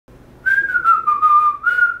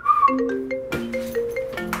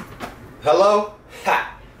Hello?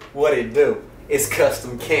 Ha! What it do? It's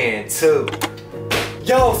Custom Cantu.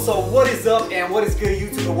 Yo, so what is up and what is good,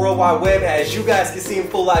 YouTube, the World Wide Web? As you guys can see in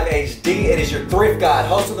full life HD, it is your thrift guide,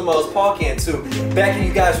 host with the most, Paul Cantu, back at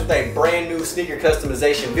you guys with a brand new sneaker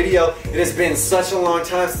customization video. It has been such a long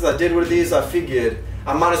time since I did one of these, I figured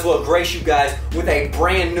I might as well grace you guys with a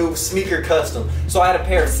brand new sneaker custom. So I had a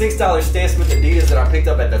pair of $6 Stan Smith Adidas that I picked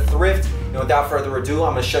up at the thrift. And without further ado,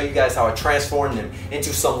 I'm going to show you guys how I transformed them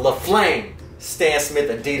into some La Flame Stan Smith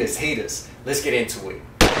Adidas Heaters. Let's get into it.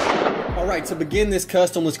 Alright, to begin this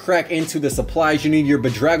custom, let's crack into the supplies. You need your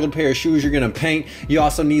bedraggled pair of shoes you're going to paint. You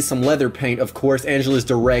also need some leather paint, of course. Angela's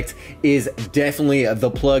Direct is definitely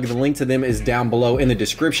the plug. The link to them is down below in the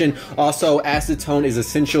description. Also, acetone is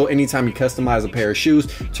essential anytime you customize a pair of shoes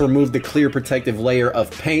to remove the clear protective layer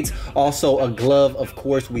of paint. Also, a glove, of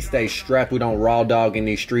course. We stay strapped. We don't raw dog in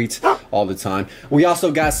these streets all the time. We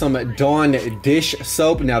also got some Dawn dish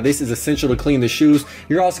soap. Now, this is essential to clean the shoes.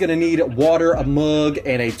 You're also going to need water, a mug,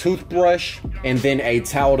 and a toothbrush, and then a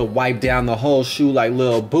towel to wipe down the whole shoe like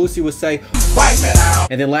Lil Boosie would say. Wipe it out.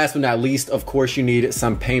 And then last but not least, of course, you need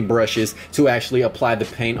some paint brushes to actually apply the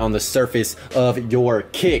paint on the surface of your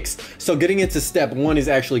kicks. So getting into step one is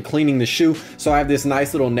actually cleaning the shoe. So I have this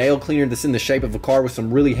nice little nail cleaner that's in the shape of a car with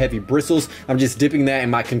some really heavy bristles. I'm just dipping that in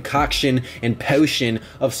my concoction and potion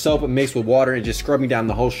of soap mixed with water and just scrubbing down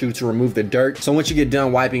the whole shoe to remove the dirt. So once you get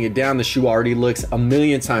done wiping it down, the shoe already looks a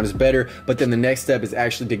million times better. But then the next step is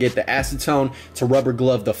actually to get the acetone to rubber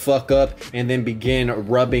glove the fuck up and then begin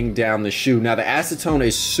rubbing down the shoe. Now the acetone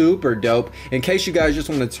is super dope. In case you guys just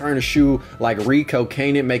want to turn a shoe like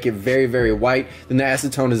re-cocaine it, make it very, very white, then the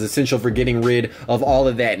acetone is essential for getting rid of all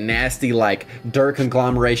of that nasty like dirt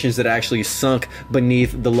conglomerations that actually sunk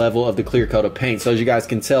beneath the level of the clear coat of paint. So as you guys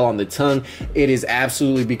can tell on the tongue, it is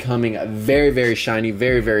absolutely becoming very, very shiny,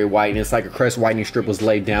 very, very white, and it's like a crest whitening strip was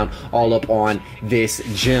laid down all up on this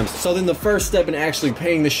gem. So then the first step in actually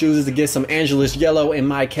painting the shoes is to get some Angelus yellow. In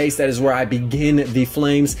my case, that is where I begin the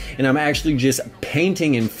flames, and I'm actually just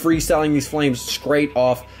painting and freestyling these flames straight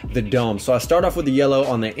off the dome. So I start off with the yellow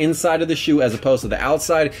on the inside of the shoe as opposed to the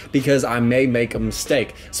outside because I may make a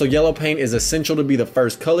mistake. So yellow paint is essential to be the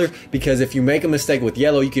first color because if you make a mistake with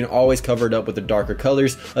yellow, you can always cover it up with the darker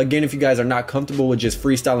colors. Again, if you guys are not comfortable with just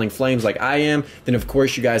freestyling flames like I am, then of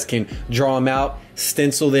course you guys can draw them out,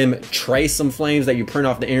 stencil them, trace some flames that you print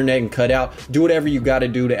off the internet and cut out. Do whatever you got to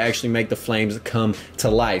do to actually make the flames come to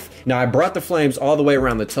life. Now I brought the flames all the way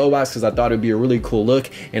around the toe box because I thought it would be a really cool look,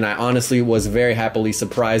 and I honestly was very happily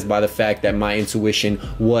surprised by the fact that my intuition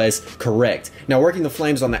was correct. Now working the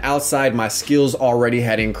flames on the outside, my skills already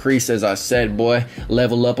had increased. As I said, boy,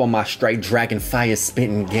 level up on my straight dragon fire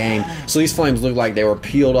spitting game. So these flames look like they were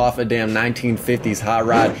peeled off a damn 1950s hot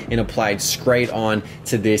rod and applied straight on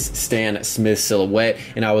to this Stan Smith silhouette,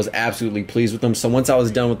 and I was absolutely pleased with them. So once I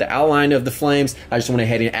was done with the outline of the flames, I just went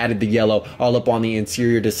ahead and added the yellow all up on the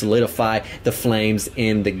interior to solidify the flames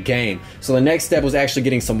in the game. So the next step was actually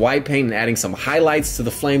getting some white paint and adding some highlights to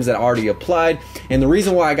the flames that I already applied. And the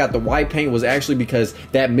reason why I got the white paint was actually because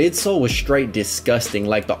that midsole was straight disgusting.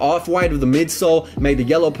 Like the off-white of the midsole made the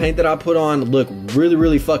yellow paint that I put on look really,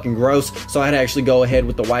 really fucking gross. So I had to actually go ahead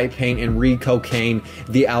with the white paint and re-cocaine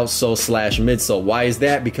the outsole slash midsole. Why is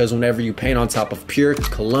that? Because whenever you paint on top of pure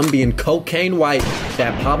Colombian cocaine white,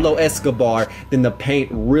 that Pablo Escobar, then the paint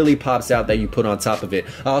really pops out that you put on top of it.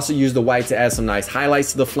 I also used the white to add some nice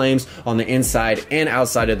highlights to the flames on the inside and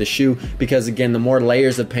outside of the shoe because again, the more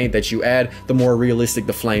layers of paint that you add, the more realistic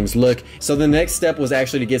the flames look. So the next step was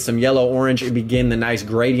actually to get some yellow orange and begin the nice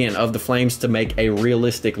gradient of the flames to make a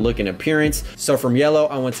realistic look and appearance. So from yellow,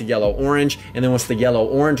 I went to yellow orange, and then once the yellow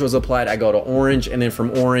orange was applied, I go to orange, and then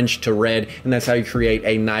from orange to red, and that's how you create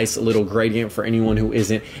a nice little gradient for anyone who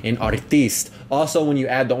isn't an artiste. Also, when you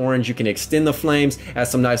add the orange, you can extend the flames, add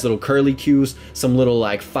some nice little curly cues, some little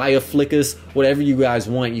like fire flickers, whatever you guys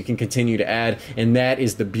want, you can continue to add, and that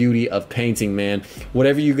is the beauty of painting, man.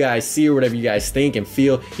 Whatever you guys see or whatever you guys think and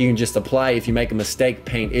feel, you can just apply. If you make a mistake,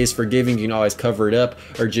 paint is forgiving. You can always cover it up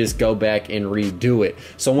or just go back and redo it.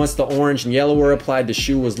 So once the orange and yellow were applied, the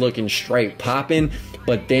shoe was looking straight popping.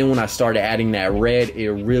 But then when I started adding that red,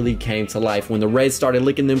 it really came to life. When the red started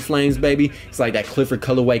licking them flames, baby, it's like that Clifford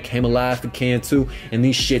colorway came alive for Cantu, and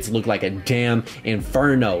these shits look like a damn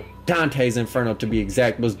inferno. Dante's Inferno to be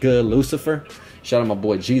exact. Was good, Lucifer? Shout out my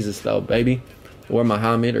boy Jesus though, baby. Or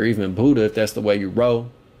Muhammad, or even Buddha if that's the way you roll.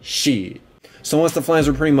 Shit. So once the flames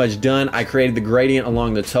were pretty much done, I created the gradient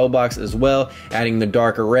along the toe box as well, adding the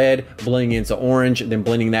darker red, blending into orange, then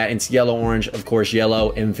blending that into yellow orange, of course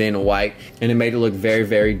yellow, and then white, and it made it look very,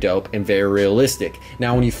 very dope and very realistic.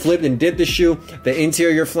 Now when you flipped and did the shoe, the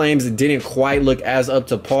interior flames didn't quite look as up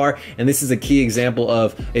to par, and this is a key example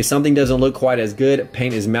of if something doesn't look quite as good,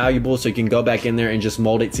 paint is malleable, so you can go back in there and just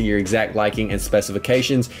mold it to your exact liking and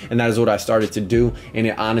specifications, and that is what I started to do, and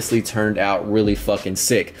it honestly turned out really fucking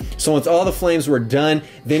sick. So once all the flames were done,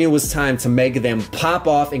 then it was time to make them pop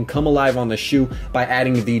off and come alive on the shoe by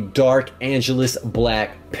adding the dark Angelus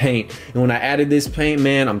black paint. And when I added this paint,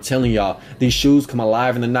 man, I'm telling y'all, these shoes come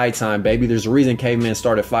alive in the nighttime, baby. There's a reason cavemen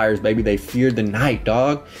started fires, baby. They feared the night,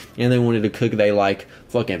 dog, and they wanted to cook they like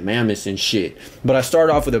fucking mammoths and shit. But I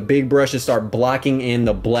started off with a big brush to start blocking in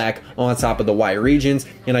the black on top of the white regions,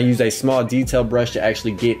 and I used a small detail brush to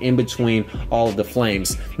actually get in between all of the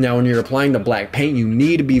flames. Now when you're applying the black paint, you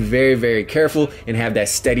need to be very, very careful and have that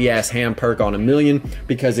steady ass hand perk on a million,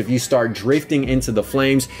 because if you start drifting into the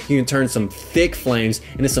flames, you can turn some thick flames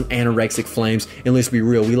into some anorexic flames. And let's be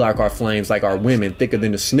real, we like our flames like our women, thicker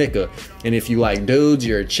than a Snicker. And if you like dudes,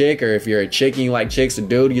 you're a chick, or if you're a chick and you like chicks, a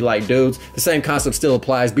dude, you like dudes, the same concept still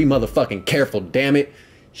applies. Be motherfucking careful, damn it.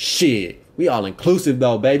 Shit, we all inclusive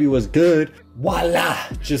though, baby. What's good? Voila!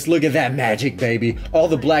 Just look at that magic, baby. All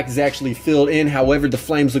the black is actually filled in. However, the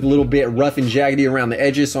flames look a little bit rough and jaggedy around the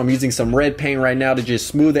edges, so I'm using some red paint right now to just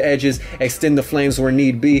smooth the edges, extend the flames where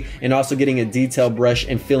need be, and also getting a detail brush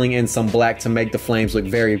and filling in some black to make the flames look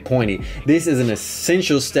very pointy. This is an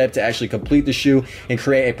essential step to actually complete the shoe and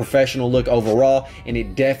create a professional look overall, and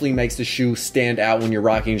it definitely makes the shoe stand out when you're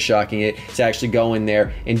rocking and shocking it, to actually go in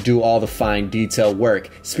there and do all the fine detail work.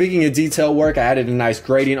 Speaking of detail work, I added a nice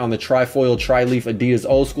gradient on the trifoil tri-leaf Adidas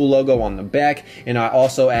old school logo on the back, and I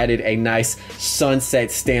also added a nice sunset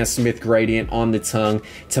Stan Smith gradient on the tongue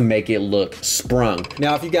to make it look sprung.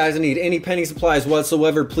 Now if you guys need any painting supplies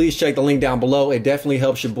whatsoever, please check the link down below. It definitely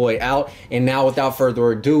helps your boy out. And now without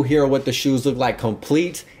further ado, here are what the shoes look like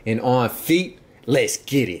complete and on feet. Let's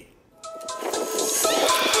get it.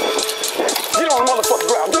 Get on the motherfucking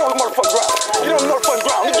ground. Get on the motherfucking ground. Get on the motherfucking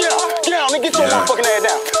ground. Get out. Get out and get your motherfucking ass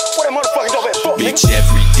down. What that motherfucking dope ass fuck, bitch,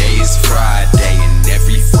 every day is Friday and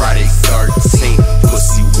every Friday 13.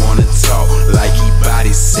 Pussy wanna talk like he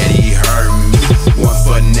body said he heard me. One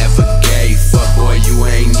for never gave. Fuck boy, you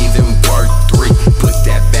ain't even worth 3. Put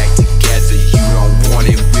that back together. You don't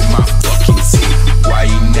want it with my fucking team.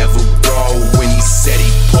 Why he never roll when he said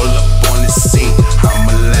he pull up on the scene?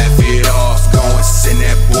 I'ma laugh it off. Go and send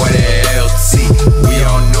that boy to LT. We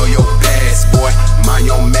all know your past, boy. Mind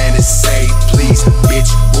your man to say please,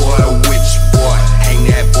 bitch. Boy, which boy? Hang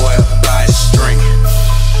that boy up by a string.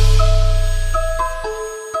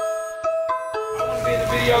 I wanna be in the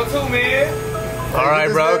video too, man.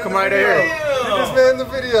 Alright, bro, come right here. Get this man in the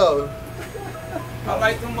video. I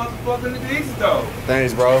like them motherfucking Adidas though.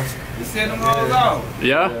 Thanks, bro. You send them hoes out.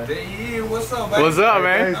 Yeah? Yeah, what's up, baby? What's up,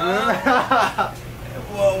 man? That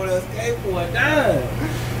boy with a skateboard down.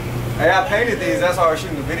 Hey, I painted these. That's why I was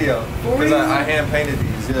shooting the video. Because I hand painted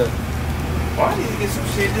these, yeah. Oh, I need to get some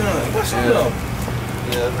shit done. What's up?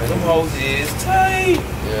 Yeah, Them hoes is tight.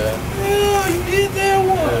 Yeah. Yeah, you did that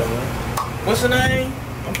one. Yeah, What's her name?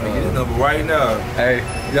 I'm gonna get his number right now. hey,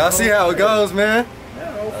 y'all see how it goes, man?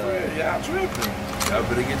 Yeah, no friend. Y'all tripping. Y'all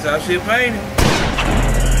better get y'all shit painted.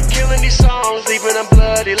 Killing these songs, leaving a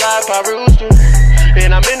bloody life I roost to.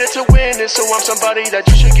 And I'm in it to win it, so I'm somebody that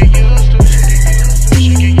you should get used to.